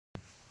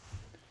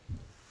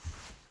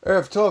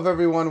Erev Tov,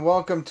 everyone.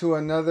 Welcome to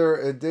another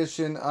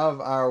edition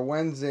of our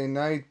Wednesday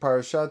night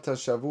Parashat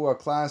HaShavua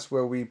class,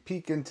 where we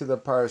peek into the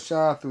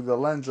parasha through the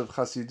lens of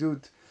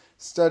Chassidut,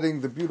 studying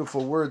the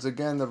beautiful words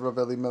again of Rav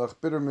Elimelech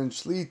Bitterman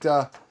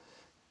Shlita.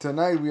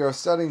 Tonight we are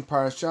studying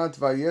Parashat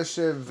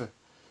Vayeshev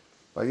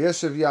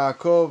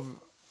Yaakov,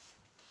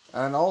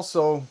 and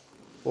also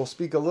we'll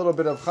speak a little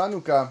bit of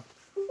Chanukah,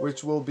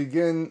 which will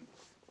begin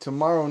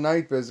tomorrow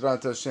night,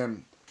 Bezrat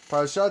Hashem.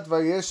 Parashat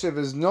Vayeshev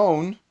is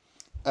known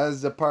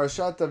as the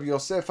Parashat of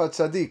Yosef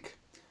HaTzadik,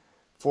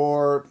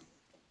 for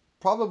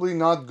probably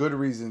not good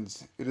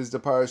reasons. It is the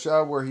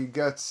parasha where he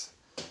gets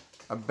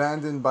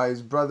abandoned by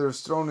his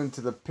brothers, thrown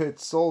into the pit,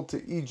 sold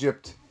to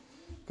Egypt,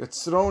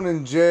 gets thrown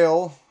in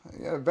jail.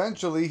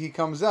 Eventually he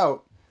comes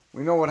out.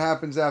 We know what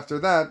happens after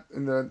that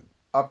in the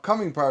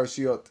upcoming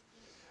parashiot.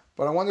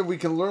 But I wonder if we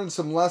can learn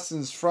some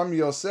lessons from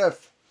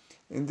Yosef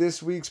in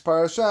this week's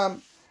parasha,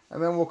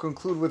 and then we'll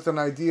conclude with an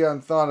idea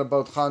and thought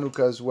about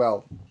Chanukah as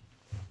well.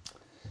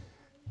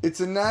 It's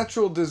a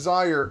natural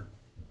desire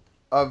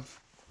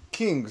of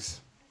kings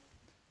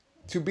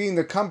to be in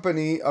the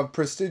company of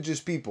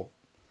prestigious people,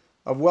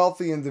 of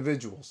wealthy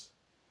individuals.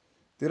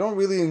 They don't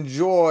really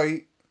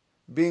enjoy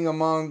being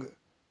among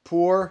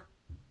poor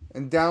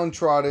and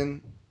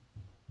downtrodden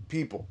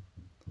people.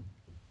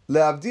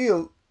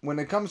 Le'avdil, when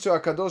it comes to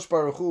HaKadosh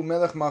Baruch Hu,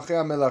 Melech Malchei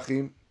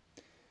HaMelachim,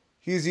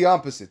 he's the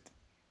opposite.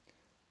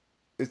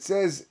 It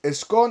says,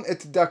 Eshkon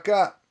et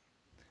daka,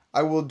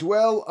 I will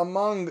dwell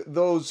among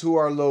those who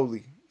are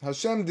lowly.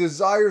 Hashem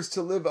desires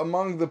to live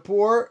among the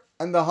poor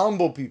and the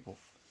humble people,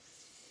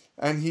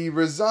 and He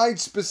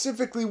resides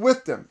specifically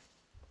with them.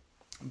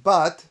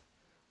 But,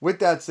 with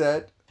that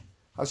said,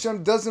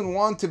 Hashem doesn't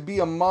want to be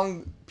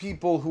among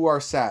people who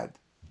are sad.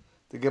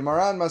 The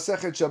Gemara in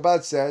Masechet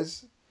Shabbat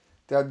says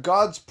that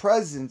God's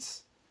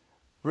presence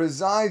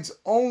resides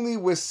only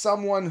with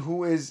someone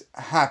who is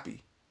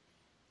happy.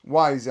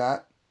 Why is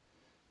that?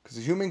 Because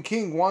the human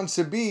king wants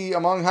to be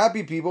among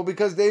happy people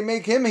because they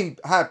make him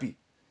happy.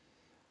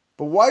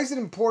 But why is it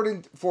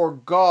important for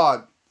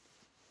God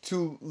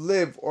to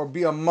live or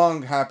be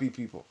among happy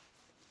people?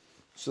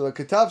 So the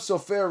Ketav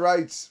Sofer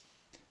writes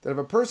that if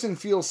a person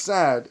feels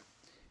sad,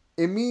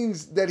 it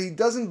means that he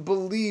doesn't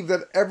believe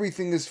that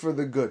everything is for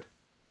the good.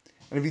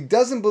 And if he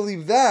doesn't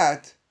believe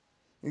that,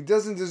 he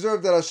doesn't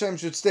deserve that Hashem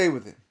should stay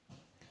with him.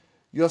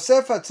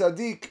 Yosef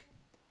HaTzadik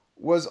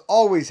was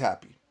always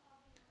happy.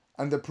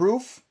 And the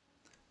proof,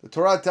 the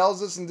Torah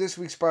tells us in this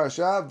week's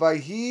parasha,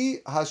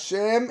 Vayhi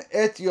Hashem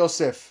et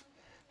Yosef.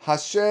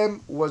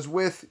 Hashem was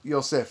with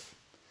Yosef.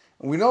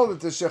 And we know that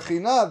the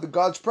Shekhinah, the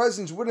God's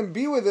presence, wouldn't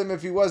be with him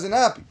if he wasn't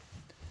happy.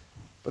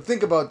 But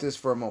think about this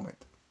for a moment.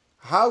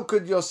 How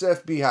could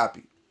Yosef be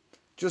happy?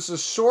 Just a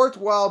short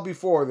while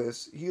before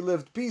this, he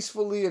lived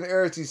peacefully in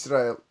Eretz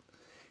Yisrael.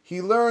 He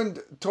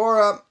learned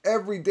Torah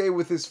every day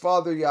with his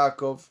father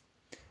Yaakov.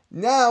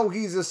 Now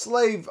he's a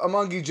slave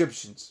among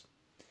Egyptians.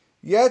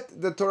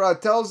 Yet the Torah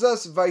tells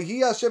us,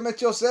 Vayhi Hashem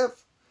et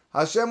Yosef.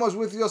 Hashem was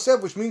with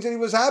Yosef, which means that he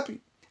was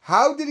happy.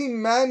 How did he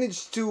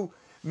manage to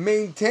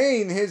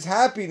maintain his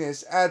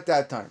happiness at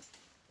that time?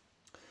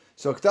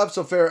 So Ketav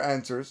Sofer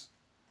answers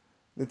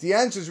that the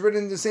answer is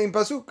written in the same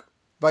pasuk.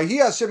 Vayhi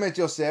Hashem et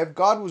Yosef,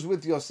 God was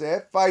with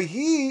Yosef.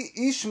 Vayhi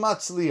ish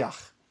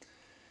matzliach,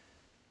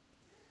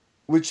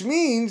 which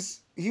means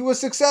he was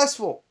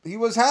successful. He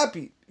was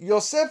happy.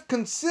 Yosef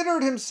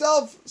considered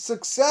himself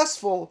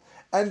successful,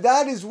 and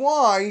that is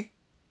why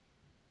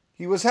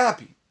he was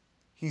happy.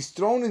 He's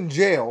thrown in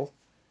jail,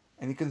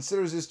 and he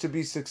considers this to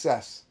be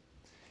success.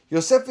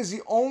 Yosef is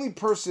the only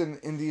person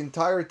in the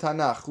entire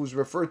Tanakh who's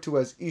referred to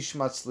as Ish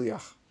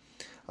Matzliach,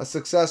 a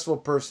successful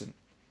person.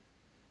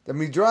 The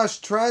Midrash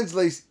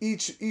translates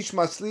Ish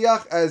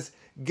Matzliach as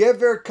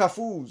Gever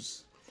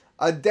Kafuz,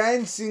 a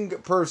dancing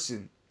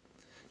person.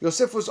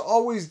 Yosef was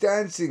always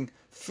dancing,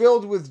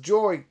 filled with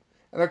joy.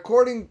 And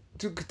according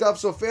to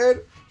Ketav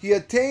Sofer, he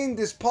attained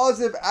this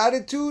positive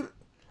attitude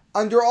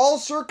under all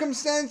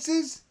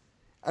circumstances,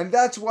 and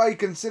that's why he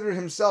considered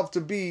himself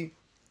to be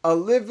a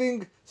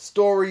living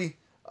story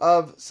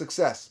of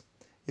success.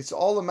 It's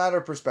all a matter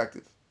of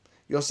perspective.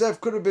 Yosef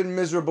could have been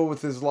miserable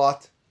with his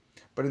lot,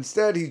 but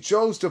instead he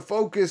chose to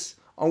focus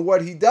on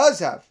what he does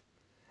have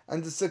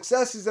and the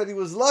successes that he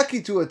was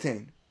lucky to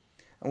attain.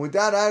 And with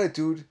that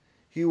attitude,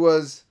 he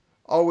was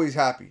always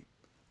happy.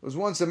 There was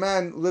once a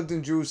man who lived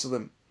in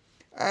Jerusalem,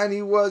 and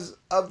he was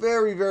a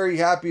very, very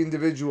happy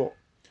individual.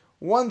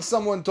 Once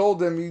someone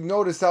told him, he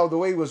noticed how the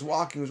way he was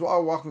walking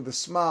with a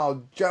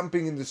smile,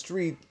 jumping in the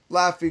street,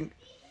 laughing.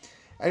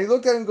 And he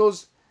looked at him and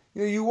goes,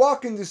 you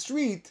walk in the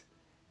street,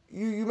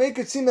 you make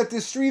it seem that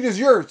this street is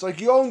yours,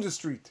 like you own the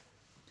street.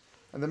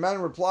 And the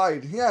man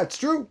replied, yeah, it's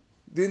true.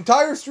 The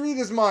entire street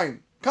is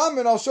mine. Come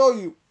and I'll show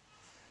you.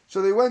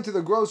 So they went to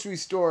the grocery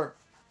store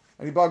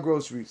and he bought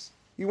groceries.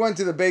 He went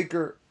to the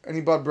baker and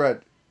he bought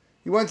bread.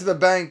 He went to the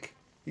bank,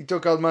 he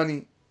took out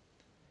money.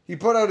 He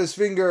put out his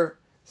finger,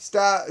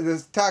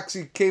 the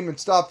taxi came and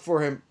stopped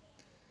for him.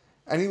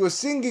 And he was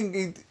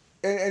singing,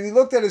 and he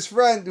looked at his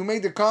friend who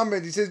made the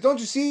comment. He says, don't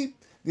you see?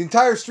 The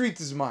entire street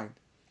is mine.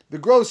 the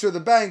grocer, the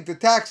bank, the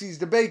taxis,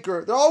 the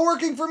baker, they're all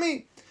working for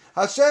me.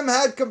 Hashem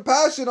had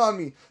compassion on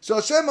me. So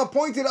Hashem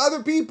appointed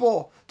other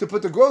people to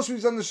put the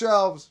groceries on the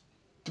shelves,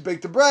 to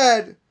bake the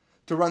bread,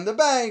 to run the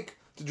bank,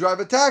 to drive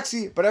a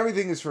taxi, but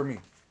everything is for me.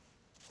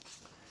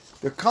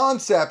 The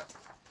concept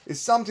is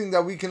something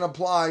that we can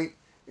apply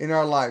in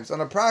our lives.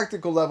 On a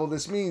practical level,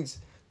 this means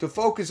to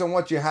focus on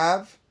what you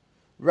have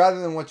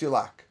rather than what you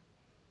lack.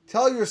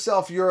 Tell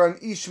yourself you're an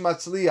ish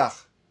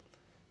matzliach.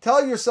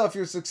 Tell yourself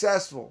you're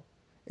successful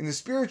in the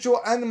spiritual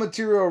and the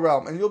material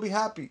realm, and you'll be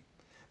happy.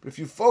 But if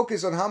you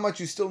focus on how much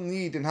you still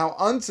need and how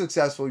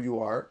unsuccessful you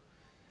are,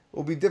 it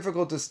will be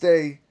difficult to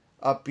stay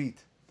upbeat.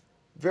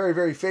 Very,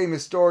 very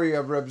famous story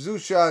of Reb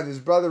Zusha and his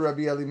brother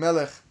Rabbi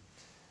Elimelech.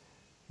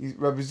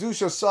 Rabbi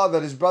Zusha saw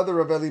that his brother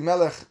Rabbi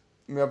Elimelech,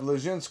 Reb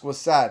Lezhinsk, was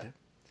sad.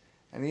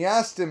 And he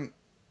asked him,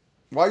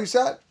 "Why are you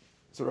sad?"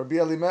 So Rabbi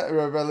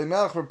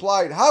Elimelech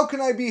replied, "How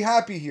can I be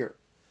happy here?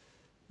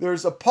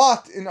 There's a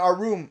pot in our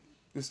room."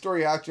 This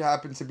story actually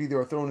happens to be they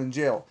were thrown in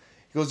jail.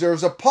 He goes,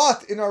 "There's a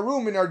pot in our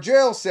room, in our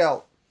jail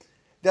cell,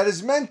 that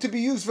is meant to be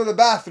used for the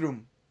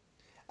bathroom.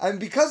 And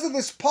because of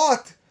this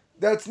pot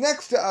that's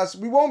next to us,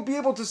 we won't be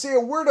able to say a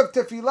word of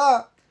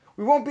tefillah.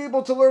 We won't be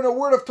able to learn a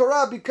word of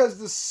Torah because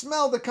the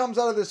smell that comes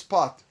out of this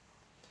pot."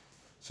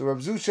 So Reb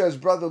Zusha, his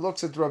brother,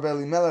 looks at Rabbi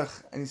Elimelech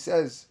and he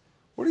says,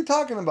 "What are you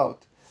talking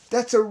about?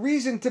 That's a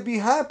reason to be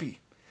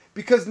happy.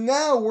 Because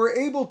now we're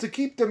able to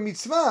keep the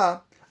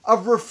mitzvah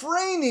of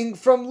refraining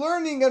from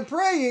learning and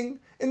praying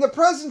in the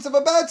presence of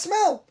a bad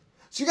smell.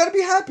 So you got to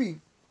be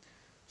happy."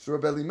 So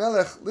Rabbi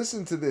Elimelech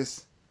listened to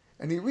this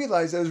and he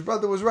realized that his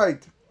brother was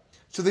right.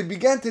 So they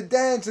began to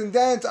dance and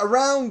dance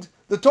around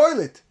the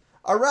toilet,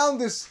 around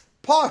this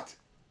pot.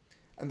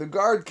 And the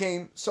guard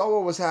came, saw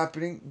what was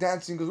happening,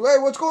 dancing, goes, "Hey,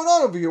 what's going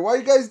on over here? Why are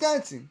you guys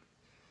dancing?"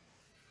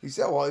 He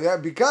said, "Well, yeah,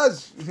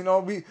 because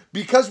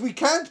we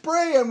can't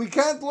pray and we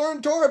can't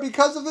learn Torah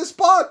because of this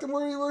pot, and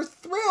we're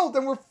thrilled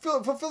and we're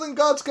fulfilling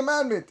God's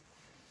commandment."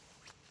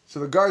 So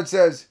the guard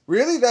says,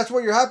 "Really? That's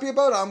what you're happy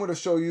about? I'm going to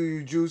show you,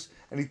 you Jews."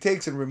 And he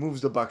takes and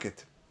removes the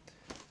bucket.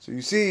 So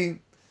you see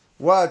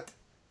what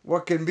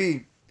can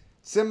be.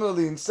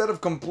 Similarly, instead of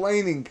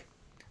complaining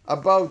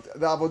about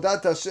the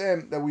Avodat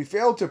Hashem that we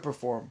fail to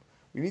perform,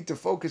 we need to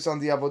focus on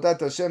the Avodat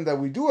Hashem that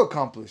we do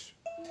accomplish.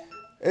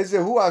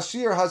 Ezehu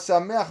ashir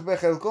hasameach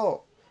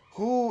bechelko.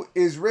 Who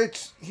is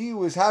rich? He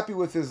who is happy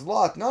with his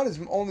lot, not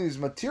only his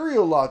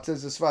material lot,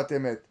 says the Sfat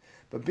Emet,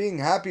 but being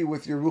happy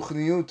with your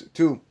ruchniyut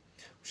too.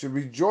 We should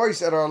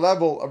rejoice at our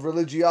level of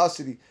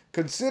religiosity.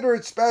 Consider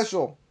it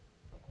special.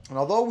 And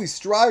although we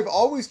strive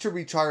always to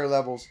reach higher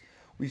levels,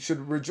 we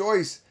should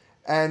rejoice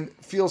and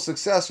feel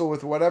successful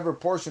with whatever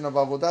portion of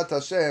Avodat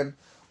Hashem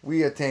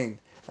we attain.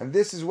 And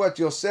this is what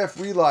Yosef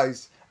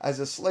realized as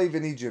a slave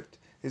in Egypt.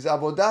 His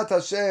Avodat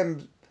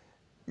Hashem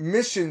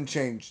mission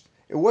changed.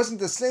 It wasn't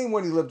the same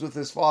when he lived with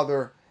his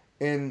father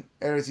in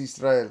Eretz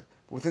Yisrael.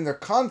 Within the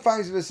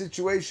confines of the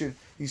situation,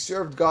 he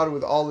served God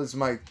with all his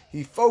might.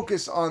 He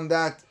focused on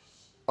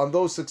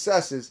those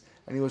successes,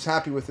 and he was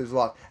happy with his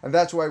lot. And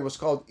that's why he was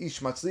called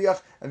Ish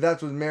Matzliach, and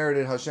that's what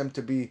merited Hashem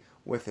to be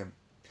with him.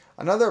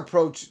 Another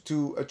approach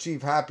to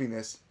achieve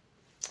happiness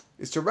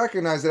is to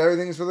recognize that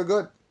everything is for the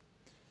good.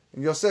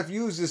 And Yosef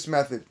used this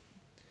method.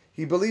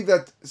 He believed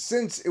that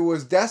since it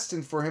was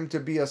destined for him to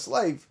be a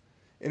slave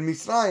in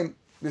Mitzrayim,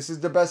 this is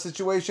the best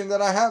situation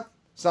that I have.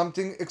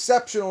 Something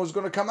exceptional is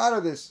going to come out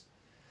of this.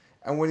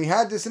 And when he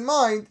had this in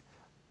mind,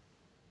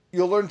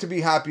 you'll learn to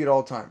be happy at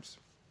all times.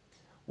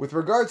 With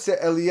regards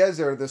to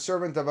Eliezer, the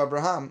servant of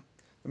Abraham,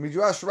 the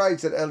Midrash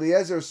writes that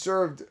Eliezer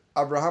served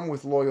Abraham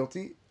with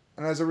loyalty,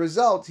 and as a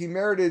result, he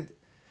merited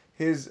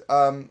his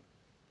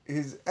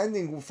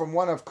ending from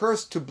one of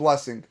curse to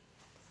blessing.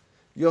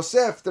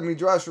 Yosef, the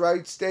Midrash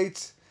writes,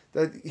 states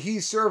that he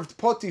served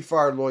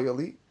Potiphar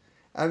loyally,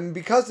 and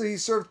because he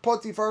served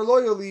Potiphar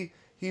loyally,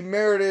 he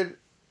merited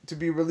to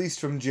be released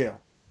from jail.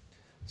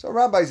 So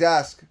rabbis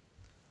ask,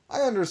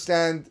 I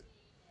understand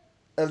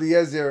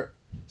Eliezer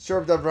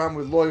served Abraham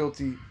with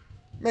loyalty,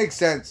 makes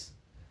sense.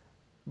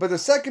 But the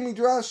second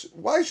Midrash,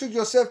 why should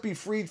Yosef be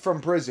freed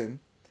from prison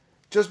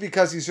just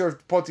because he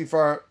served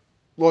Potiphar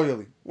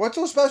loyally? What's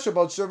so special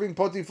about serving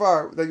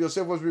Potiphar that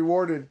Yosef was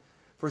rewarded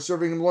for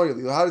serving him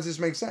loyally? How does this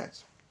make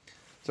sense?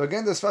 So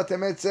again, the Sfat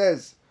Emet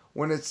says,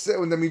 when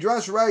the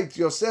Midrash writes,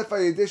 Yosef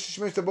ha'yedesh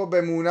shmesh tabo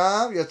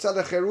b'emunah yatsa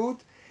lecherut,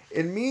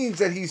 it means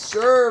that he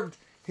served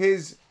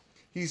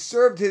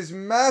his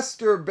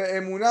master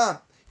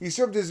be'emunah. He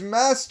served his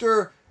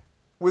master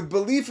with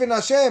belief in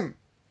Hashem.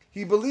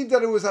 He believed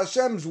that it was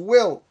Hashem's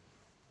will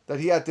that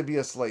he had to be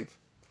a slave,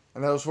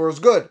 and that was for his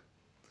good.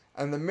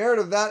 And the merit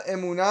of that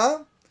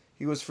emunah,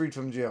 he was freed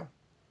from jail.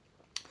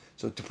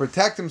 So to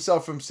protect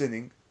himself from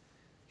sinning,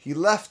 he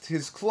left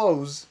his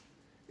clothes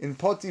in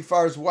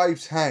Potiphar's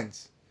wife's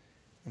hands,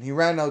 and he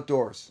ran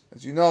outdoors.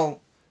 As you know,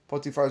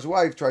 Potiphar's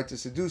wife tried to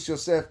seduce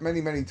Yosef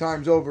many, many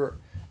times over,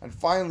 and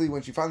finally,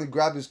 when she finally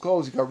grabbed his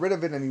clothes, he got rid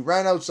of it and he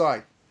ran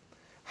outside.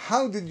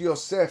 How did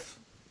Yosef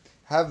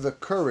have the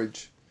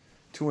courage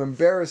to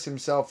embarrass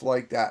himself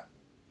like that?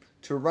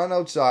 To run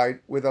outside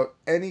without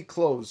any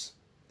clothes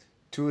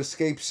to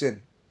escape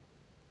sin.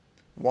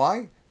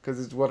 Why?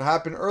 Because it's what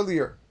happened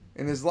earlier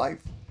in his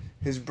life.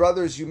 His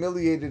brothers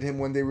humiliated him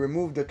when they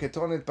removed the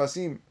ketonet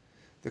pasim,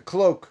 the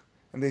cloak,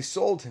 and they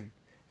sold him.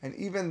 And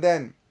even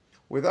then,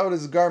 without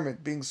his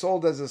garment, being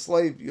sold as a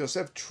slave,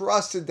 Yosef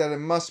trusted that it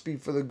must be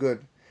for the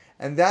good.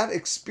 And that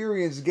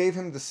experience gave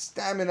him the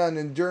stamina and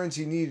endurance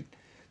he needed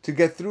to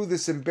get through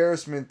this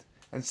embarrassment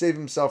and save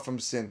himself from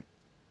sin.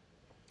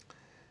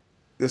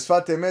 The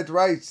Sfat Emet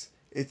writes,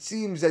 it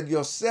seems that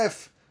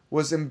Yosef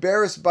was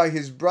embarrassed by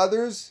his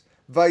brothers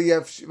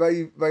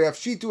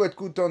vayafshitu et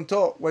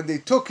kutonto, when they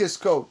took his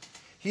coat.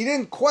 He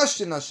didn't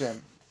question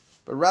Hashem,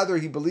 but rather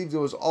he believed it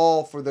was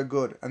all for the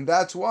good. And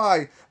that's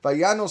why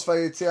vayanos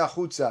vayetze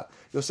achutza,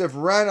 Yosef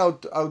ran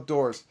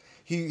outdoors.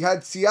 He had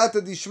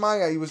siyata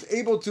dishmaya. He was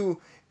able to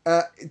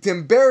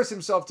embarrass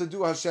himself to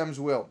do Hashem's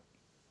will.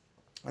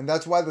 And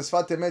that's why the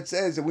Sfat Emet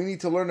says that we need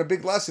to learn a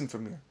big lesson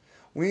from here.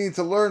 We need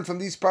to learn from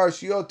these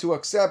parashiyot to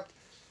accept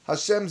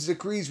Hashem's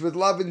decrees with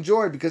love and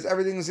joy, because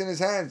everything is in His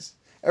hands.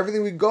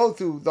 Everything we go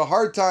through, the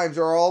hard times,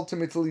 are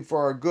ultimately for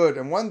our good.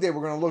 And one day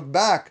we're going to look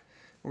back,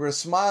 we're going to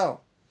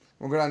smile,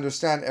 we're going to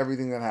understand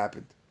everything that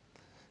happened.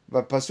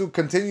 But Pasuk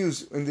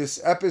continues in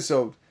this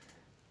episode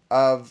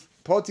of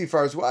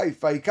Potiphar's wife.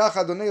 Vayikach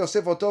Adonai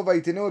Yosef oto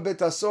vayiteneu bet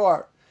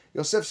hasoar.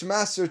 Yosef's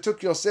master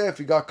took Yosef,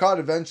 he got caught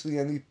eventually,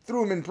 and he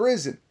threw him in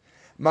prison.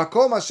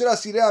 Makom asher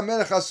asirei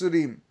hamelech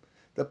asurim,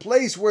 the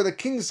place where the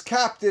king's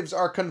captives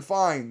are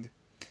confined.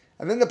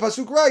 And then the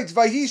Pasuk writes,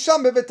 Vayhi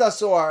sham bevet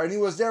hasoar, and he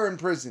was there in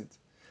prison.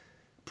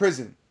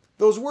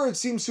 Those words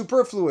seem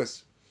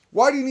superfluous.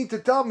 Why do you need to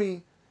tell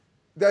me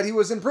that he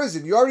was in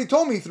prison? You already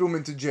told me he threw him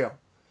into jail.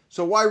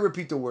 So why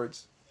repeat the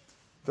words?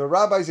 The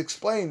rabbis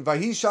explain,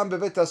 Vayhi sham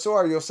bevet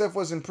hasoar, Yosef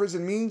was in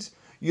prison, means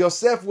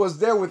Yosef was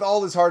there with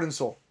all his heart and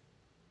soul.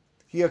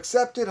 He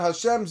accepted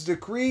Hashem's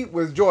decree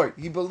with joy.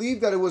 He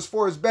believed that it was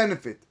for his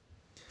benefit.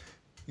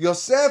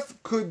 Yosef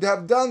could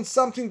have done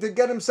something to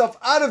get himself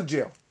out of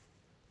jail,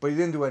 but he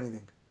didn't do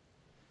anything.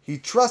 He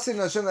trusted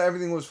in Hashem that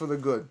everything was for the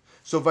good.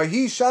 So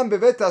Vayhi sham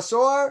bevet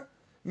hasoar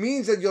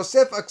means that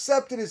Yosef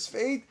accepted his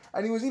fate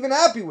and he was even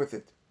happy with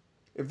it.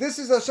 If this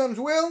is Hashem's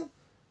will,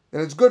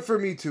 then it's good for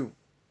me too.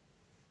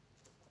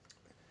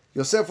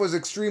 Yosef was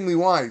extremely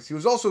wise. He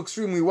was also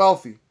extremely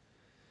wealthy.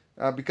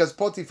 Because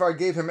Potiphar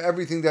gave him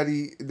everything that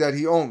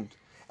he owned.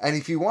 And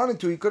if he wanted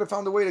to, he could have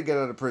found a way to get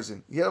out of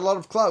prison. He had a lot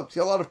of clout, he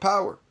had a lot of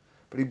power.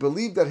 But he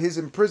believed that his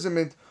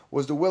imprisonment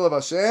was the will of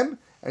Hashem,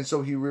 and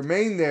so he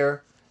remained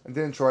there and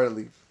didn't try to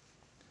leave.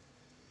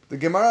 The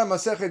Gemara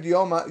Masechet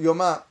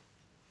Yoma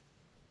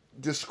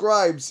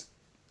describes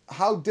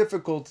how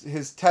difficult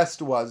his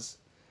test was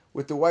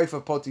with the wife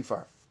of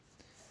Potiphar.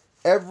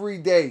 Every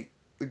day,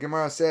 the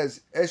Gemara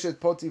says, Eshet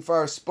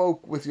Potiphar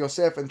spoke with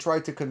Yosef and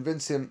tried to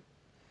convince him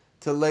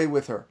to lay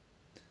with her.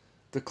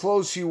 The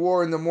clothes she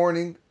wore in the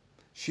morning,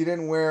 she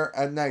didn't wear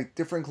at night.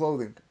 Different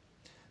clothing.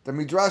 The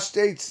Midrash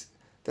states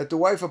that the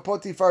wife of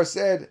Potiphar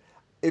said,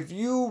 if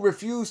you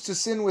refuse to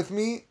sin with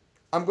me,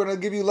 I'm going to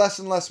give you less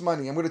and less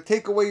money. I'm going to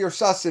take away your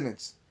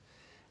sustenance.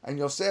 And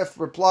Yosef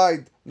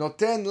replied,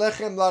 Noten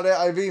lechem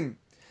lare'avim,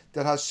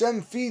 that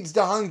Hashem feeds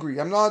the hungry.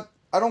 I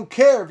don't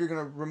care if you're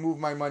going to remove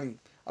my money.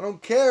 I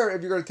don't care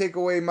if you're going to take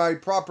away my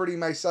property,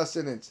 my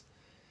sustenance.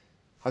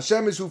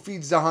 Hashem is who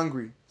feeds the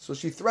hungry. So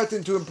she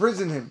threatened to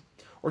imprison him,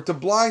 or to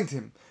blind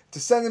him, to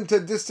send him to a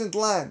distant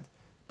land.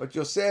 But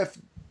Yosef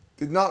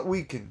did not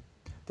weaken.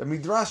 The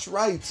Midrash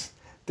writes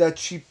that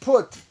she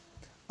put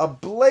a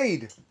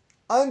blade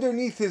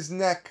underneath his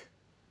neck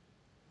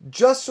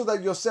just so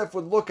that Yosef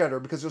would look at her,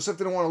 because Yosef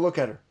didn't want to look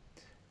at her.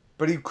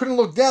 But he couldn't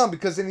look down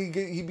because then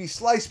he'd be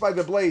sliced by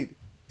the blade.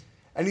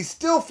 And he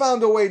still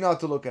found a way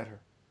not to look at her.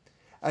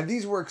 And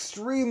these were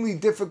extremely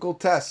difficult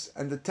tests,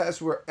 and the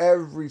tests were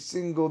every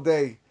single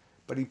day,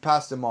 but he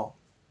passed them all.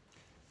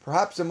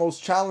 Perhaps the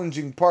most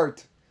challenging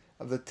part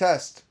of the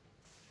test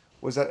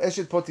was that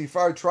Eshet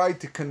Potiphar tried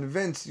to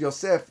convince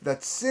Yosef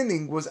that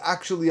sinning was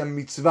actually a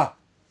mitzvah.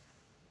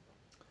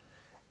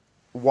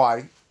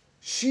 Why?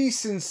 She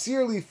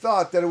sincerely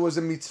thought that it was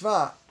a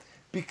mitzvah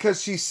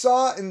because she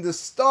saw in the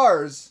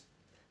stars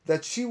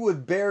that she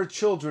would bear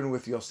children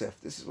with Yosef.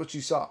 This is what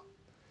she saw.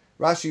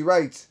 Rashi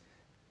writes,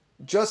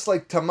 just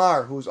like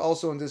Tamar, who is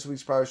also in this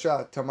week's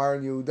parasha, Tamar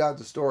and Yehuda,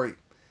 the story.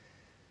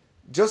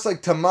 Just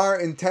like Tamar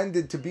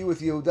intended to be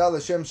with Yehuda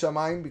L'Shem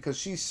Shamayim because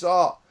she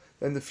saw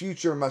that in the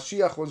future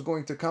Mashiach was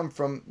going to come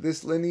from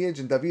this lineage,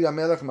 and David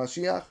HaMelech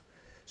Mashiach,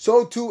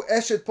 so too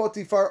Eshet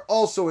Potiphar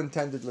also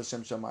intended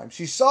L'Shem Shamayim.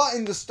 She saw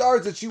in the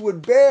stars that she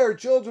would bear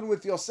children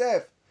with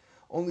Yosef,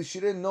 only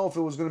she didn't know if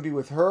it was going to be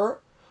with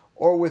her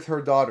or with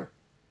her daughter,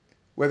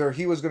 whether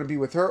he was going to be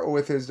with her or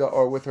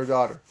with her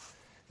daughter.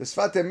 The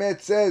Sfat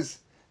Emet says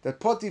that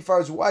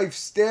Potiphar's wife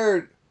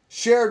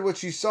shared what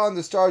she saw in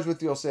the stars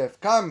with Yosef.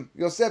 Come,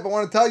 Yosef, I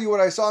want to tell you what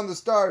I saw in the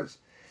stars.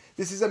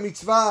 This is a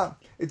mitzvah.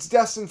 It's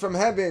destined from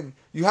heaven.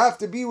 You have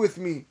to be with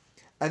me.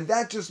 And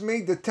that just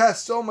made the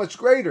test so much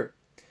greater.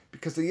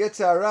 Because the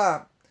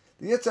Yetzer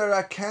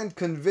Hara can't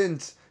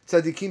convince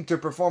tzaddikim to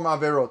perform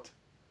averot.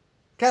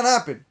 Can't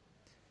happen.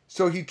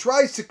 So he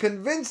tries to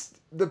convince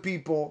the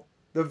people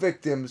the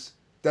victims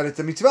that it's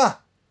a mitzvah.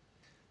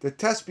 The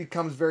test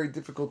becomes very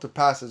difficult to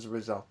pass as a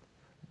result.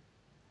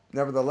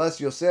 Nevertheless,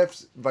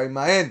 Yosef's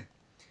Vaymaen,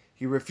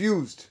 he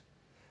refused.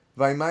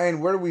 Vaymaen,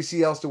 where do we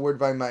see else the word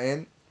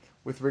Vaymaen?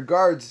 With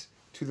regards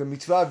to the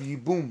mitzvah of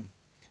Yibum.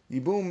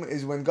 Yibum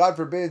is when, God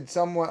forbid,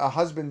 a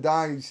husband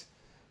dies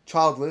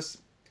childless,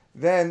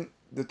 then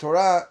the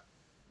Torah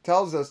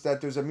tells us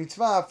that there's a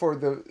mitzvah for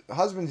the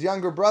husband's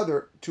younger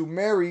brother to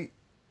marry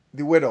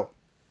the widow.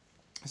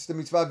 It's the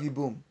mitzvah of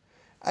Yibum.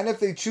 And if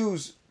they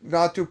choose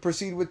not to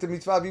proceed with the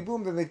mitzvah of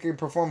Yibum, then they can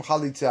perform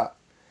chalitza.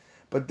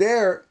 But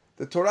there,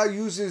 the Torah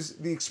uses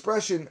the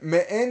expression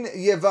me'en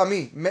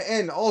yevami.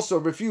 Me'en, also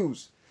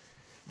refuse.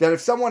 That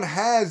if someone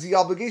has the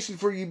obligation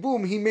for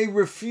Yibum, he may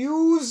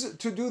refuse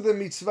to do the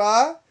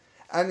mitzvah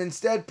and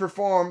instead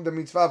perform the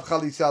mitzvah of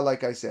chalitza,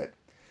 like I said.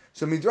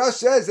 So Midrash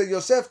says that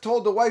Yosef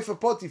told the wife of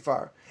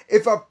Potiphar,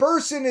 if a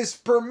person is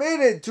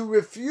permitted to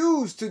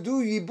refuse to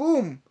do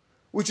Yibum,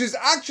 which is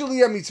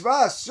actually a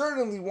mitzvah,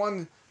 certainly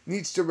one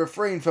needs to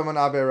refrain from an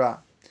Averah.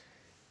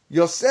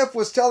 Yosef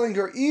was telling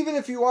her, even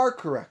if you are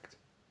correct,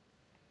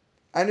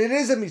 and it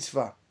is a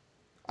mitzvah,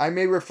 I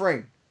may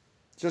refrain,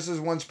 just as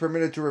one's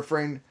permitted to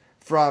refrain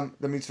from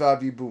the mitzvah of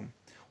Yibum.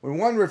 When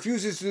one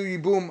refuses to do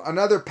Yibum,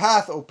 another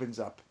path opens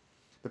up,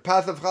 the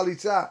path of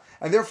Chalitza,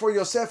 and therefore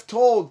Yosef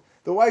told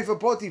the wife of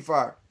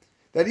Potiphar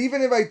that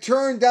even if I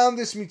turn down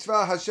this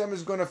mitzvah, Hashem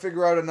is going to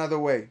figure out another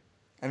way.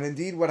 And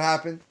indeed, what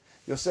happened?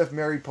 Yosef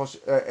married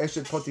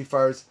Eshet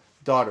Potiphar's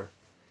daughter.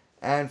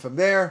 And from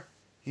there,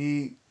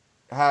 he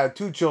had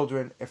two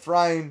children,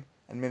 Ephraim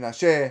and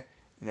Menashe,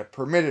 in a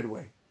permitted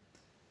way.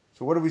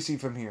 So what do we see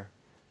from here?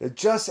 That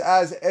just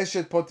as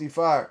Eshet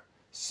Potiphar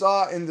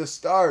saw in the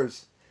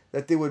stars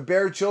that they would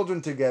bear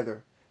children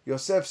together,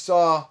 Yosef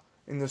saw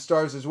in the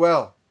stars as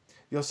well.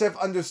 Yosef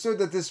understood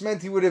that this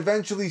meant he would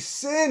eventually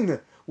sin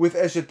with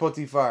Eshet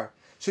Potiphar.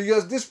 So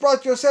this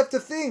brought Yosef to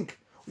think,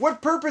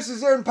 what purpose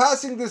is there in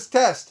passing this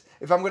test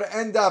if I'm going to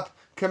end up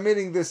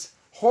committing this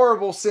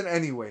horrible sin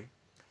anyway?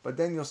 But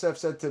then Yosef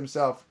said to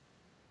himself,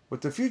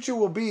 what the future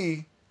will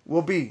be,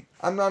 will be.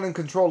 I'm not in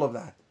control of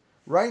that.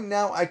 Right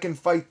now I can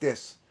fight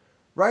this.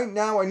 Right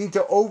now I need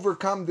to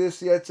overcome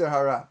this Yetzer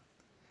Hara.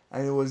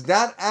 And it was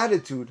that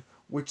attitude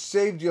which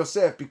saved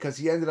Yosef, because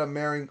he ended up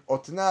marrying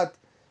Otnat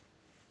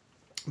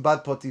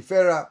Bat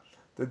Potifera,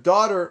 the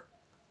daughter,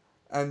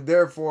 and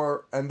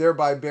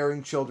thereby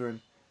bearing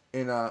children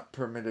in a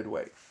permitted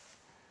way.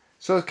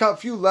 So a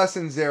few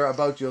lessons there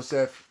about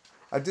Yosef.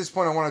 At this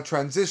point I want to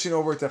transition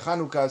over to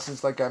Chanukah,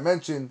 since like I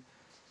mentioned,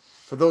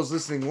 for those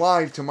listening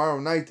live, tomorrow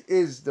night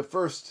is the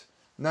first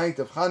night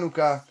of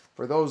Chanukah.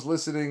 For those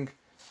listening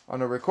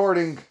on a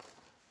recording,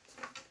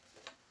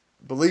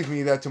 believe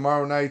me that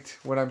tomorrow night,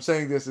 when I'm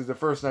saying this, is the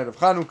first night of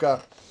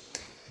Chanukah.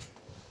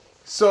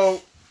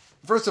 So,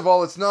 first of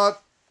all, it's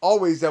not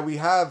always that we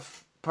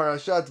have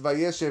Parashat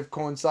Vayeshev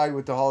coincide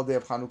with the holiday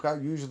of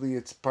Chanukah. Usually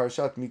it's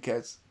Parashat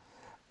Miketz.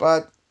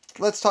 But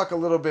let's talk a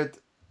little bit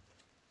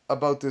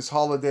about this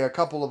holiday, a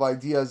couple of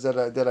ideas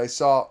that I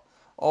saw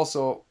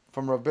also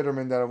from Rav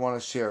Bitterman that I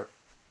want to share.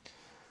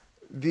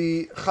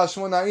 The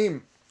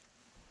Chashmonaim,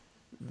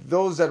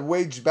 those that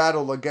waged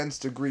battle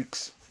against the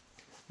Greeks,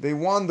 they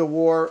won the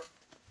war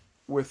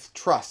with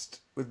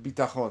trust, with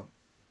bitachon,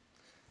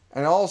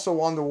 and also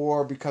won the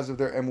war because of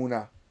their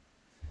emunah.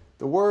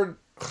 The word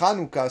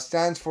Chanukah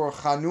stands for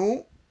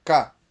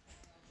Chanukah,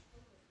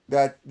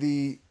 that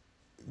the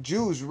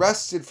Jews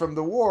rested from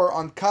the war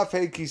on Kaf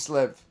Hei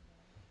Kislev,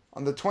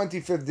 on the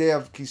 25th day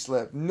of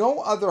Kislev. No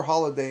other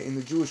holiday in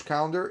the Jewish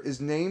calendar is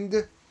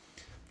named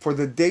for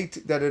the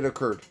date that it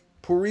occurred.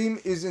 Purim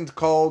isn't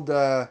called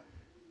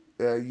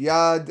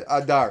Yad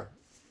Adar,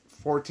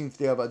 14th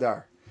day of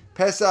Adar.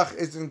 Pesach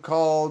isn't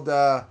called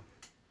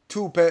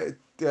Tu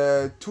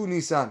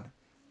Nisan,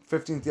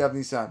 15th day of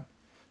Nisan.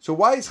 So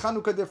why is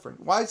Chanukah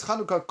different? Why is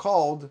Chanukah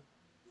called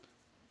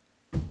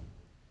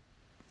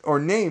or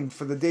named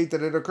for the date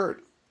that it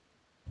occurred?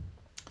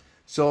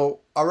 So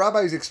our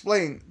rabbis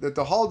explain that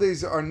the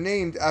holidays are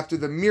named after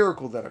the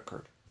miracle that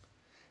occurred.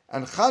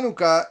 And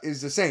Chanukah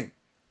is the same.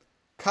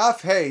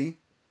 Kaf Hei,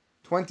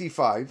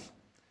 25,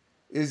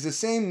 is the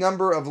same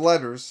number of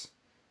letters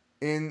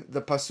in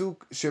the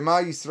pasuk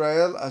Shema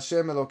Yisrael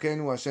Hashem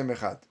Elokeinu Hashem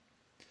Echad.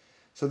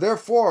 So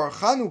therefore,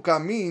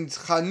 Chanukah means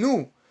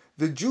Chanu.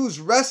 The Jews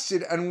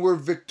rested and were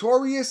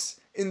victorious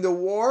in the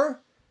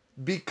war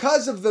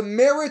because of the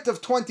merit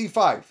of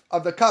 25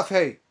 of the Kaf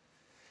Hei.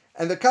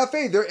 And the Kaf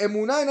Hei, their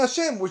emunah in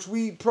Hashem, which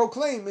we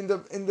proclaim in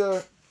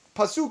the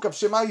pasuk of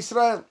Shema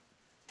Yisrael.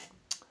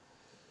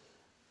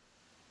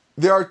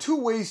 There are two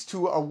ways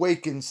to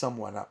awaken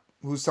someone up,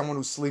 someone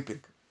who's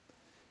sleeping.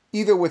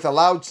 Either with a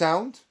loud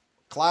sound,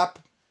 clap,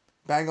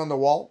 bang on the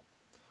wall,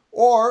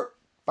 or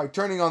by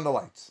turning on the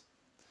lights.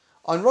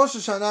 On Rosh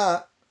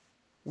Hashanah,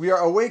 we are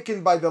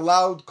awakened by the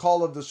loud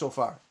call of the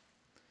shofar.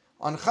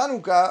 On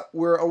Chanukah,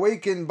 we're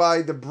awakened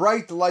by the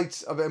bright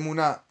lights of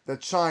emunah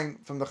that shine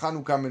from the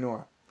Chanukah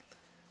menorah.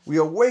 We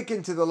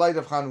awaken to the light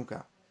of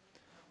Chanukah.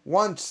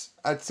 Once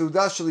at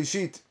Seudah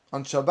Shlishit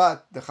on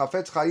Shabbat, the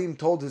Chafetz Chaim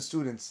told his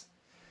students,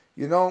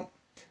 you know,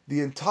 the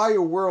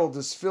entire world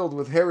is filled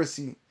with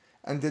heresy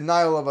and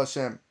denial of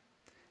Hashem.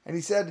 And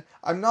he said,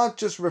 I'm not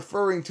just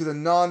referring to the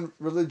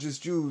non-religious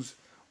Jews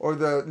or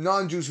the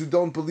non-Jews who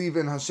don't believe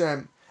in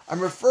Hashem.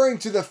 I'm referring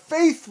to the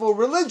faithful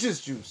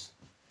religious Jews.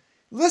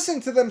 Listen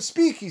to them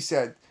speak, he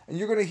said, and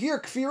you're going to hear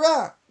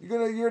kfirah.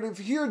 You're going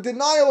to hear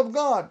denial of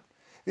God.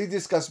 They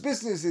discuss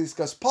business, they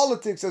discuss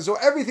politics, as though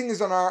everything is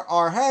on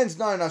our hands,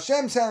 not in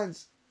Hashem's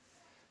hands.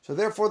 So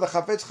therefore the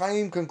Chafetz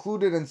Chaim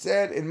concluded and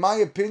said, in my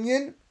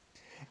opinion,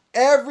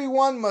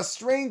 everyone must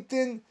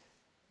strengthen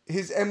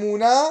his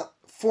emunah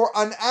for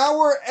an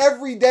hour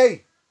every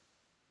day.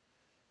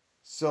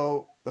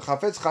 So the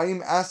Chafetz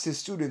Chaim asked his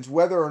students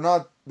whether or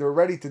not they're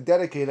ready to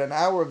dedicate an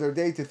hour of their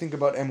day to think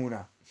about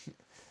emunah.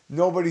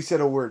 Nobody said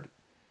a word.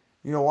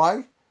 You know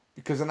why?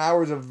 Because an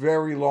hour is a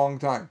very long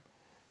time,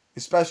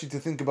 especially to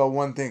think about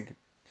one thing.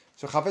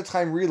 So Chafetz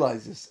Chaim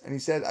realized this, and he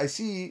said, I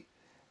see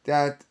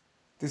that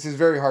this is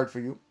very hard for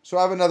you, so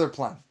I have another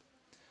plan.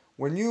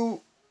 When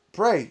you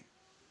pray,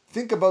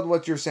 think about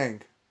what you're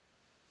saying.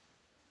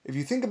 If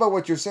you think about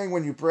what you're saying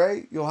when you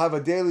pray, you'll have a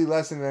daily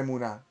lesson in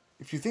emunah.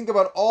 If you think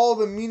about all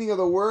the meaning of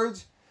the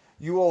words,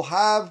 you will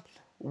have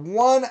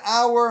 1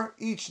 hour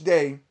each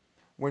day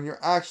when you're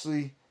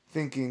actually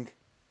thinking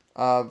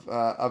of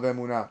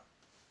emunah.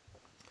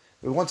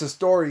 There was once a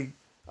story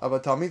of a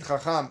Talmid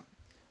Chacham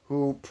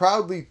who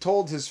proudly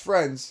told his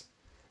friends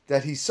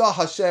that he saw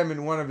Hashem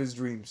in one of his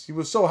dreams. He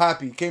was so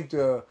happy. He came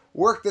to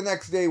work the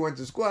next day, went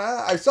to school.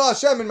 I saw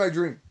Hashem in my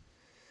dream.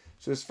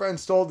 So his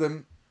friends told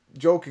him,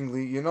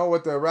 jokingly, you know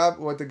what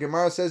the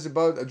Gemara says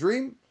about a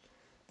dream?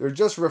 They're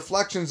just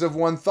reflections of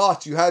one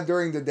thought you had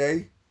during the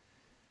day.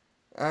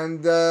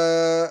 And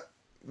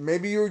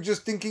maybe you were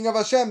just thinking of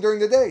Hashem during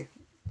the day.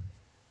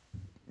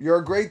 You're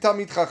a great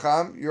Talmid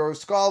Chacham. You're a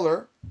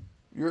scholar.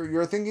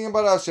 You're thinking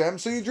about Hashem.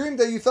 So you dreamed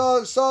that you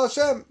saw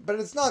Hashem. But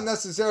it's not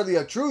necessarily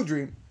a true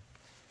dream.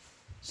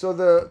 So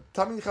the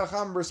Talmid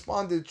Chacham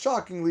responded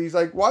shockingly. He's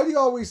like, why do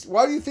you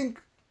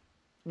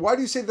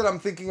say that I'm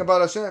thinking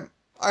about Hashem?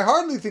 I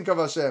hardly think of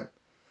Hashem.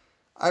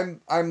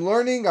 I'm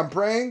learning, I'm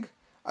praying.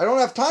 I don't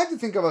have time to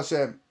think of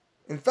Hashem.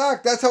 In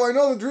fact, that's how I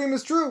know the dream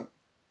is true.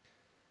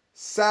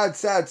 Sad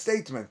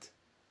statement.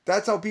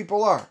 That's how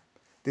people are.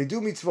 They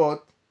do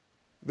mitzvot,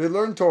 they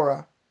learn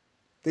Torah,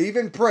 they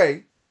even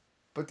pray,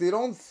 but they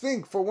don't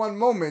think for one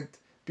moment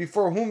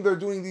before whom they're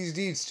doing these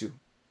deeds to.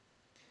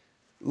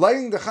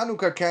 Lighting the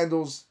Chanukah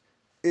candles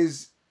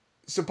is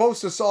supposed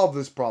to solve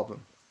this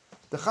problem.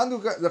 The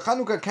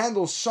Chanukah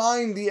candles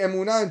shine the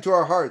emunah into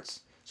our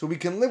hearts, so we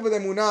can live with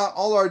emunah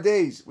all our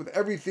days, with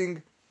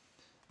everything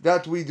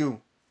that we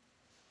do.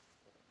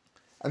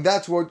 And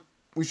that's what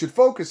we should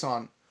focus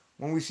on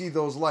when we see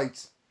those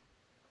lights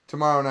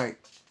tomorrow night.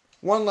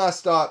 One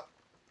last thought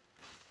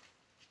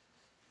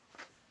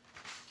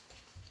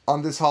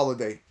on this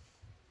holiday.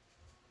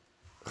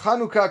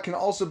 Chanukah can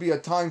also be a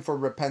time for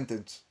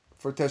repentance,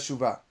 for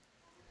teshuvah.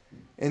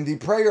 In the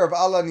prayer of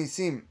Allah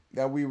Nisim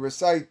that we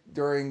recite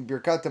during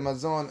Birkat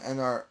Hamazon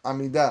and our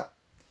Amidah,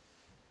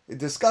 it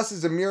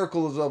discusses the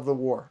miracles of the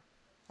war.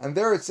 And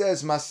there it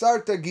says,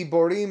 Masarta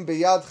giborim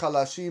beyad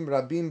chalashim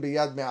rabim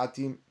beyad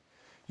me'atim.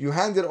 You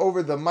handed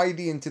over the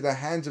mighty into the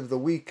hands of the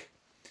weak,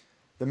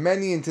 the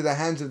many into the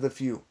hands of the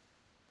few.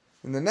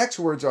 And the next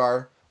words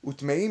are,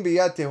 Utmeim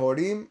beyad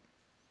tehorim.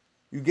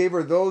 You gave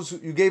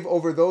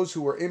over those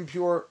who were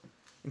impure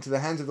into the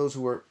hands of those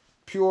who were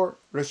pure.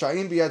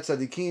 Reshaim biyad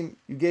tzadikim.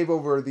 You gave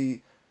over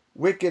the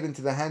wicked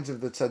into the hands of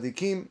the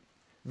tzadikim.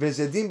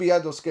 Vezedim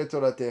biyad oskei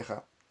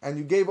toratecha. And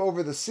you gave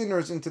over the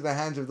sinners into the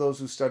hands of those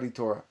who study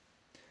Torah.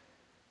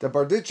 The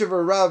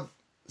Barditchever Rav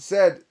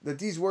said that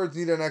these words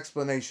need an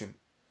explanation.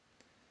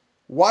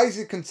 Why is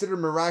it considered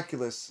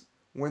miraculous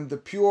when the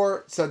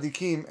pure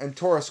tzadikim and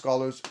Torah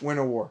scholars win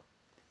a war?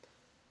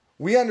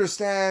 We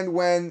understand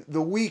when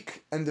the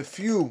weak and the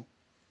few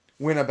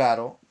win a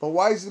battle, but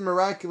why is it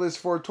miraculous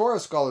for Torah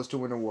scholars to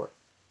win a war?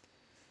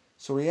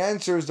 So he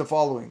answers the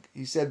following.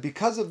 He said,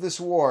 because of this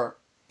war,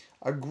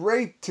 a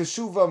great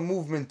teshuvah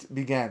movement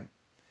began.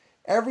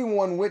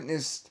 Everyone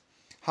witnessed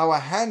how a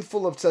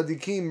handful of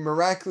tzaddikim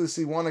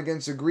miraculously won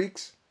against the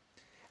Greeks,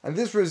 and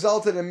this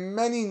resulted in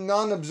many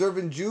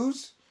non-observant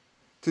Jews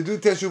to do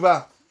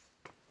teshuvah.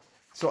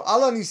 So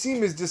Allah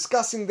Nisim is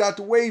discussing that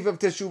wave of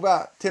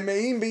teshuvah.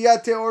 Temeim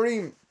biyad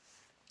teorim.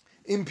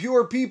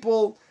 Impure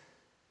people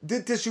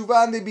did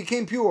teshuvah and they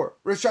became pure.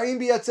 Reshaim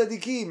biyad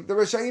tzaddikim. The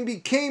Reshaim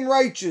became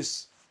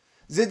righteous.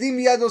 Zedim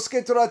biyad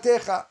oskei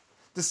toratecha.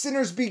 The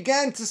sinners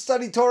began to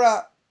study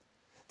Torah.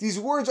 These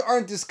words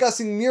aren't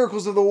discussing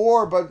miracles of the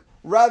war, but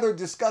rather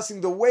discussing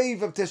the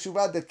wave of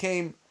teshuvah that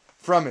came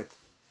from it.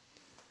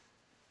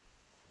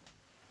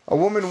 A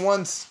woman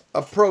once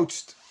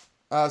approached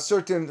a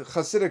certain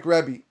Hasidic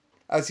Rebbe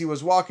as he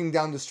was walking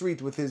down the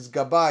street with his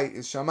gabbai,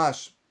 his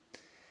shamash,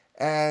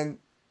 and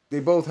they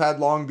both had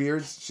long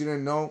beards. She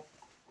didn't know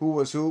who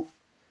was who.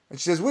 And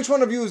she says, which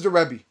one of you is the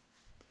Rebbe?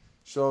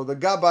 So the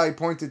gabbai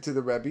pointed to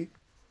the Rebbe,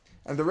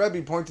 and the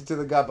Rebbe pointed to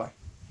the gabbai.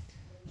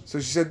 So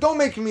she said, don't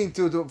make me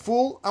into a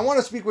fool. I want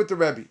to speak with the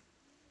Rebbe.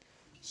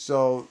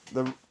 So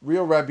the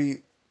real Rebbe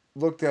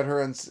looked at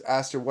her and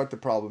asked her what the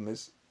problem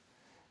is.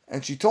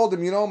 And she told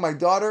him, my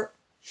daughter,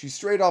 she's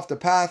straight off the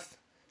path.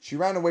 She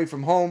ran away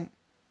from home.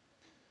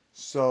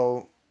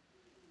 So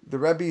the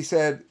Rebbe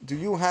said, do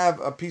you have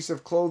a piece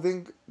of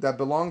clothing that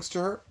belongs to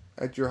her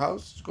at your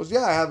house? She goes,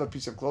 yeah, I have a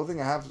piece of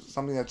clothing. I have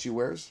something that she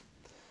wears.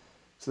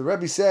 So the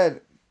Rebbe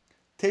said,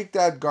 take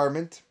that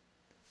garment,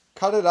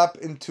 cut it up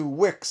into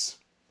wicks,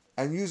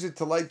 and use it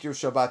to light your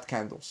Shabbat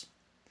candles.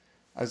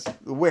 As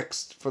the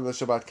wicks for the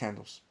Shabbat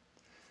candles.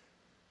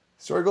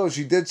 Story goes,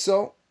 she did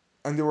so,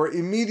 and there were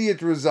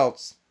immediate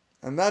results.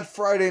 And that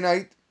Friday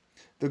night,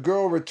 the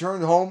girl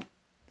returned home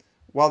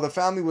while the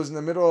family was in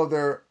the middle of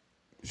their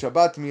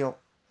Shabbat meal.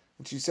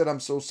 And she said, I'm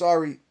so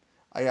sorry.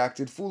 I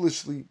acted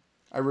foolishly.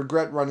 I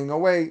regret running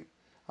away.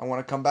 I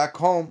want to come back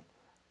home.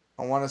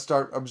 I want to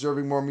start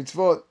observing more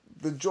mitzvot.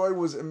 The joy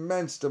was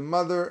immense. The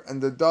mother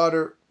and the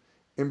daughter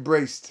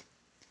embraced.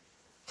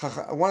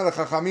 One of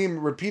the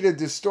Chachamim repeated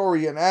this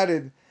story and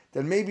added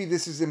that maybe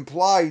this is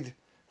implied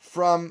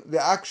from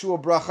the actual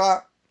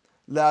bracha,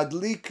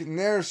 Le'adlik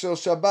ner shel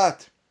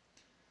Shabbat.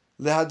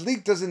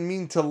 Le'adlik doesn't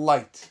mean to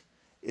light.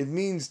 It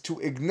means to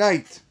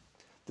ignite.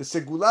 The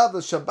Segula, the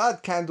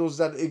Shabbat candles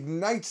that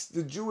ignites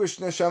the Jewish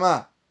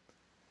neshama.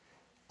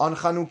 On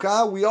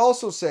Chanukah, we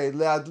also say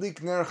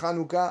Le'adlik ner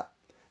Chanukah,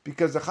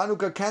 because the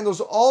Chanukah candles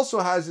also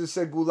has the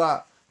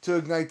Segula to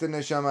ignite the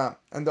neshama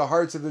and the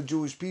hearts of the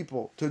Jewish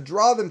people, to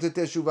draw them to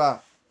Teshuvah.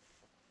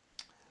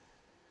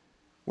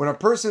 When a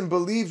person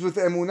believes with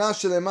Emunah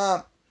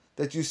Shelema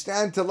that you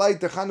stand to light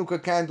the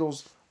Chanukah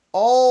candles,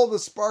 all the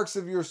sparks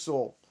of your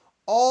soul,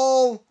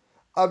 all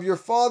of your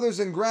fathers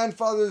and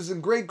grandfathers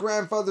and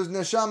great-grandfathers,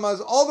 neshamas,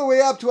 all the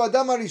way up to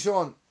Adam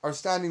HaRishon are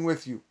standing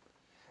with you.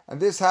 And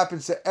this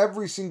happens to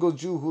every single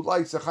Jew who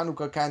lights the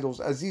Chanukah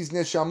candles, as these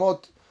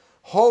neshamot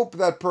hope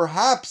that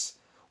perhaps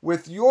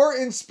with your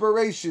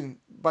inspiration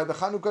by the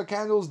Chanukah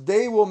candles,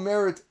 they will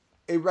merit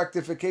a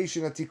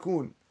rectification, a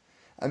tikkun,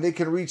 and they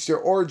can reach their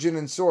origin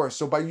and source.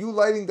 So by you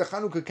lighting the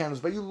Chanukah candles,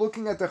 by you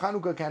looking at the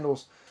Chanukah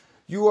candles,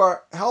 you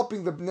are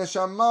helping the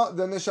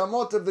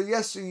neshamot of the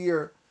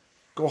yesteryear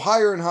go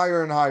higher and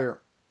higher and higher.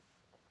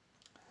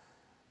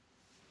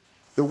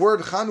 The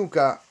word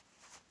Chanukah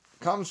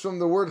comes from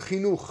the word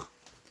chinuch,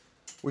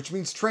 which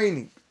means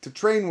training, to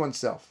train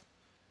oneself,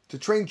 to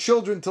train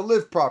children to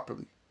live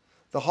properly.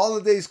 The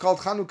holiday is called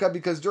Chanukah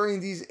because during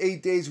these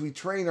 8 days we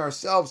train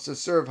ourselves to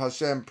serve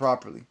Hashem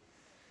properly.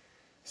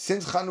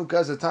 Since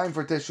Chanukah is a time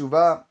for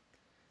Teshuvah,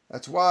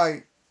 that's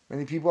why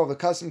many people have the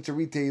custom to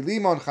read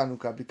Tehillim on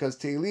Chanukah, because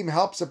Tehillim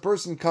helps a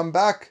person come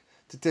back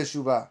to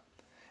Teshuvah.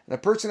 And a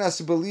person has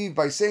to believe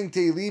by saying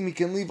Tehillim, he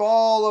can leave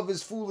all of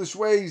his foolish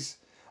ways,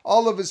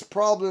 all of his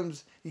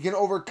problems. He can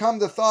overcome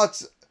the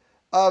thoughts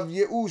of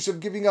Yeush, of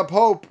giving up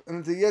hope,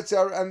 and the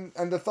Yetzer,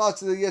 and the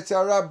thoughts of the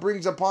Yetzer Hara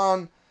bring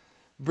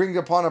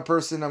upon a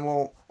person. And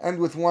we'll end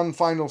with one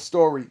final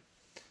story,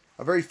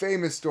 a very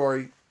famous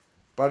story,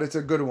 but it's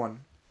a good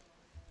one,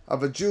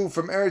 of a Jew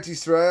from Eretz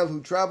Yisrael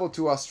who traveled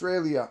to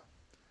Australia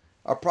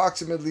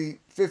approximately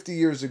 50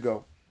 years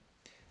ago.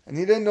 And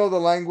he didn't know the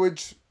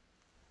language,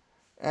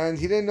 and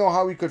he didn't know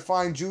how he could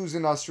find Jews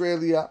in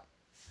Australia.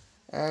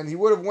 And he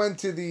would have went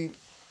to the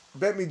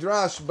Bet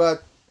Midrash,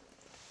 but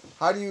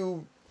how do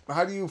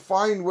you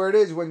find where it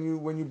is when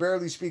you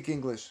barely speak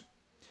English?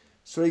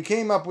 So he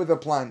came up with a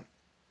plan.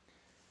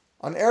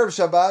 On Erev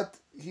Shabbat,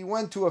 he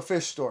went to a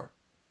fish store,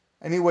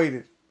 and he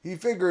waited. He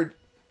figured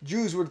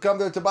Jews would come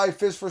there to buy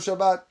fish for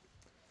Shabbat.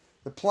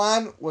 The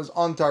plan was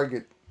on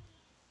target.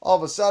 All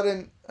of a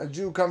sudden, a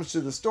Jew comes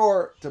to the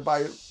store to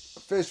buy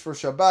fish for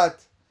Shabbat,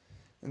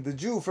 and the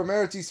Jew from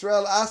Eretz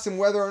Yisrael asks him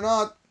whether or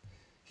not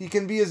he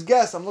can be his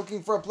guest. I'm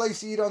looking for a place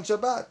to eat on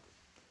Shabbat.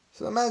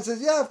 So the man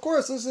says, yeah, of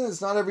course, listen,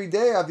 it's not every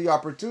day I have the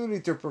opportunity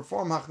to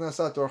perform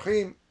Hachnasat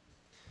Orchim.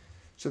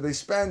 So they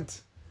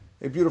spent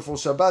a beautiful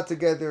Shabbat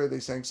together, they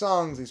sang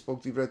songs, they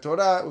spoke Divrei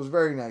Torah, it was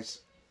very nice.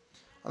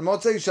 On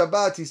Motzei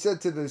Shabbat, he said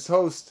to this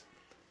host,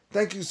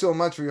 thank you so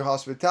much for your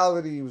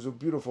hospitality, it was a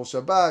beautiful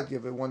Shabbat, you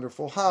have a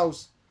wonderful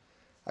house,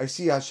 I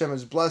see Hashem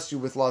has blessed you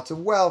with lots of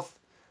wealth,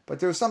 but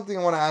there's something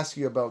I want to ask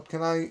you about.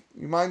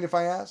 You mind if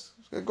I ask?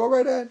 Go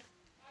right ahead.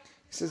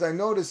 He says, I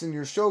noticed in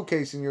your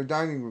showcase in your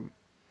dining room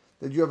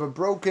that you have a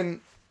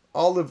broken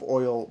olive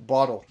oil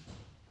bottle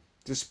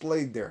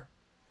displayed there.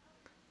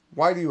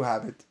 Why do you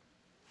have it?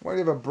 Why do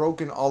you have a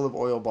broken olive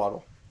oil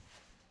bottle?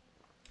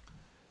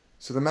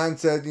 So the man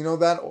said,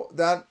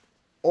 that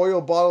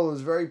oil bottle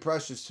is very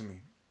precious to me.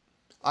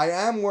 I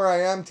am where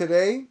I am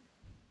today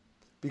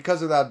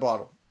because of that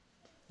bottle.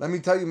 Let me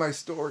tell you my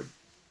story.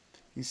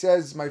 He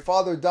says, my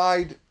father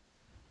died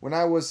when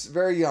I was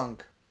very young.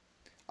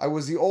 I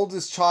was the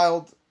oldest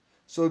child,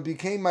 so it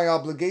became my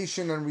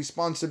obligation and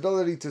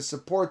responsibility to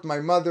support my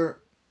mother,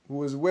 who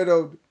was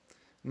widowed,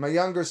 and my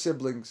younger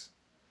siblings.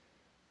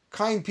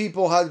 Kind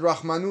people had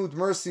Rahmanut,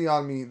 mercy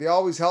on me. They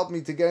always helped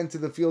me to get into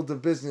the field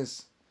of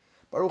business.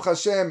 Baruch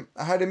Hashem,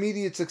 I had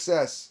immediate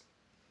success.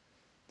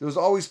 There was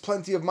always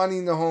plenty of money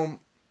in the home.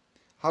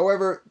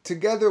 However,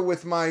 together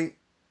with my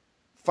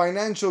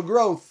financial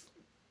growth,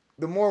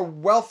 the more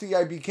wealthy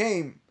I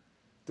became,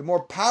 the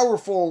more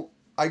powerful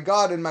I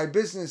got in my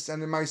business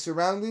and in my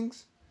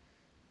surroundings,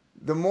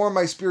 the more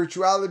my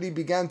spirituality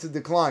began to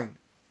decline.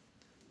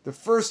 The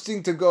first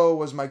thing to go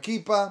was my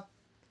kippah,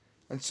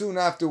 and soon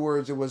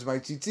afterwards it was my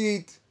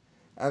tzitzit,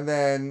 and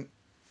then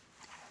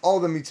all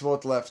the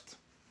mitzvot left.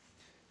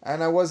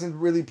 And I wasn't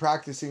really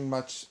practicing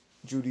much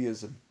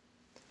Judaism.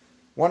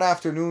 One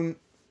afternoon,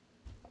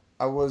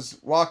 I was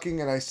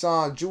walking and I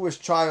saw a Jewish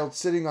child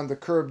sitting on the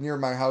curb near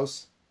my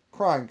house,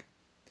 crying.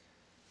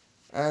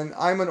 And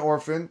I'm an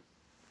orphan,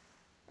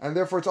 and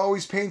therefore it's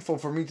always painful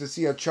for me to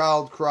see a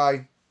child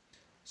cry.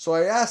 So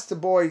I asked the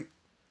boy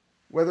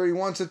whether he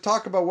wants to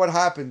talk about what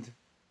happened.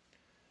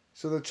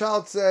 So the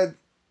child said,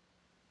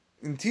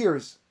 in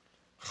tears,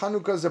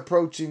 Chanukah's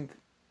approaching,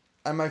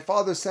 and my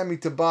father sent me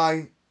to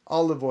buy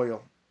olive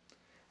oil.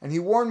 And he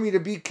warned me to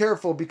be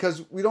careful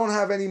because we don't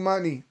have any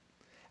money,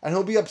 and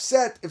he'll be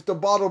upset if the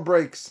bottle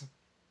breaks.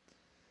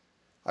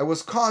 I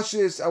was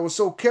cautious, I was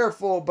so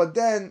careful, but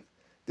then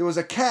there was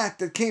a cat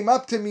that came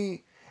up to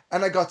me,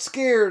 and I got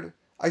scared,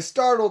 I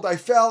startled, I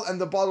fell, and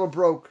the bottle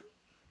broke.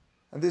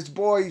 And this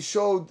boy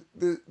showed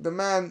the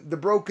man the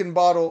broken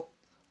bottle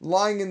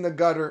lying in the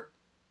gutter.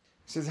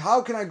 He says,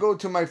 how can I go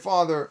to my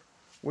father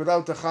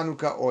without the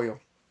Chanukah oil?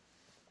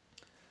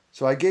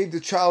 So I gave the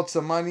child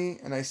some money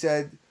and I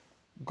said,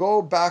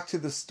 go back to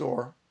the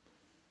store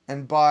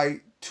and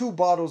buy 2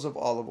 bottles of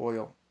olive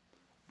oil.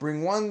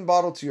 Bring 1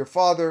 bottle to your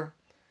father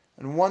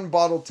and 1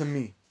 bottle to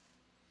me.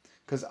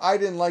 Because I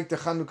didn't like the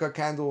Chanukah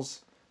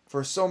candles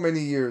for so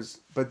many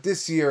years, but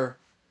this year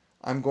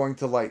I'm going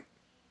to light.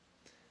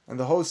 And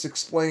the host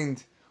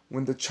explained,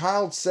 when the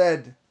child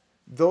said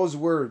those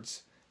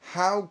words,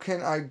 how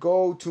can I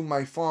go to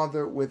my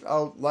father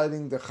without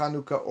lighting the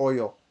Chanukah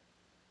oil?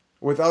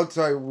 Without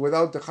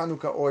the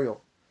Chanukah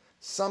oil.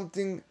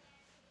 Something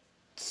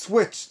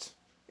switched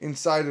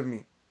inside of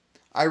me.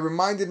 I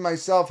reminded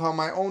myself how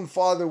my own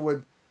father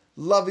would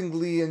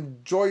lovingly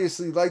and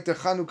joyously light the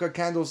Chanukah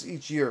candles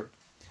each year.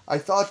 I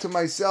thought to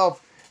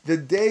myself, the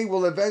day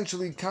will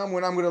eventually come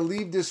when I'm going to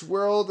leave this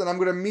world and I'm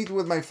going to meet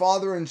with my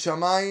father in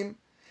Shamayim.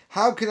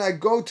 How can I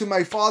go to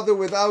my father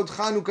without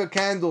Chanukah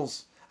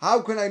candles?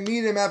 How can I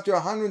meet him after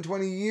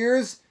 120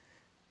 years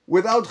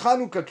without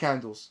Chanukah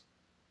candles?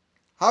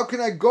 How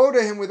can I go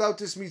to him without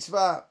this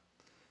mitzvah?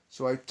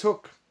 So I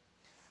took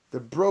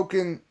the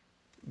broken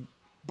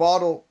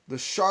bottle, the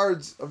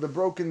shards of the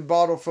broken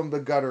bottle from the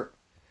gutter,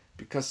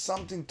 because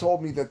something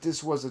told me that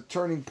this was a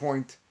turning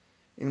point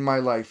in my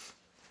life.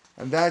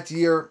 And that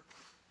year,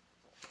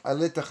 I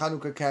lit the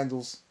Chanukah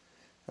candles,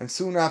 and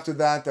soon after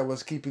that, I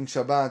was keeping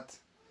Shabbat,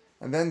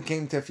 and then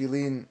came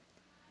Tefillin,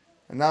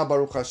 and now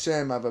Baruch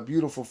Hashem, I have a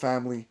beautiful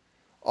family,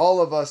 all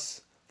of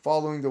us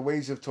following the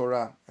ways of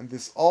Torah, and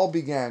this all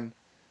began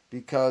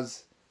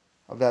because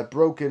of that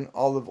broken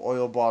olive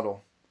oil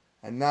bottle.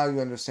 And now you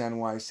understand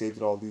why I saved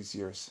it all these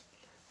years.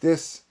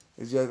 This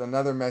is yet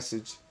another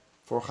message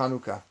for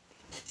Chanukah.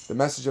 The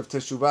message of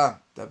Teshuvah.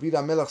 David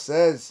HaMelech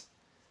says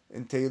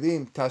in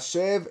Tehillim,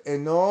 Tashev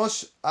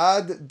enosh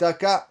ad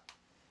daka.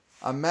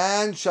 A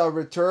man shall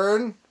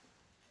return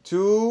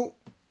to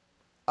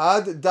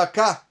ad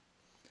daka.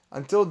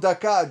 Until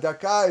daka.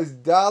 Daka is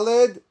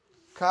Daled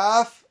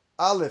Kaf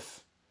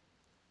Aleph,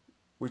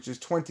 which is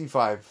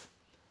 25.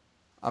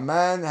 A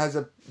man has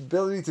the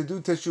ability to do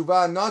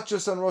teshuvah not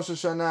just on Rosh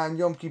Hashanah and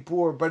Yom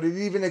Kippur, but it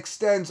even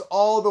extends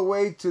all the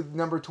way to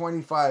number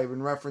 25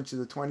 in reference to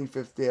the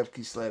 25th day of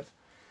Kislev.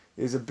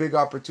 It is a big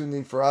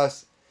opportunity for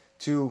us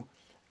to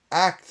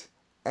act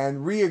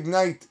and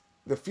reignite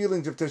the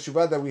feelings of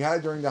teshuvah that we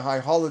had during the high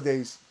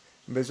holidays.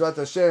 And Bezrat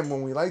Hashem,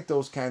 when we light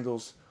those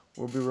candles,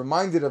 we'll be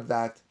reminded of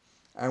that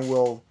and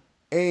we'll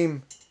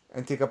aim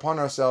and take upon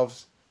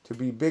ourselves to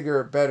be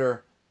bigger,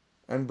 better,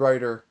 and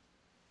brighter,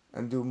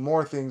 and do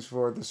more things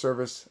for the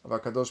service of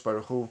HaKadosh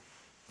Baruch Hu.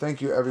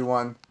 Thank you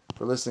everyone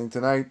for listening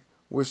tonight.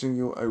 Wishing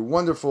you a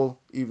wonderful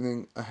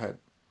evening ahead.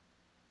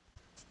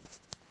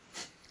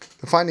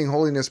 The Finding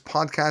Holiness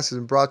podcast is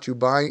brought to you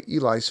by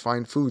Eli's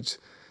Fine Foods,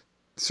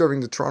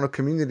 serving the Toronto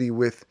community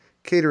with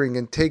catering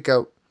and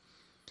takeout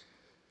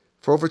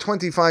for over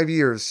 25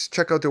 years.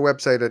 Check out their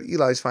website at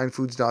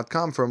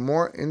elisfinefoods.com for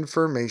more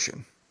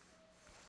information.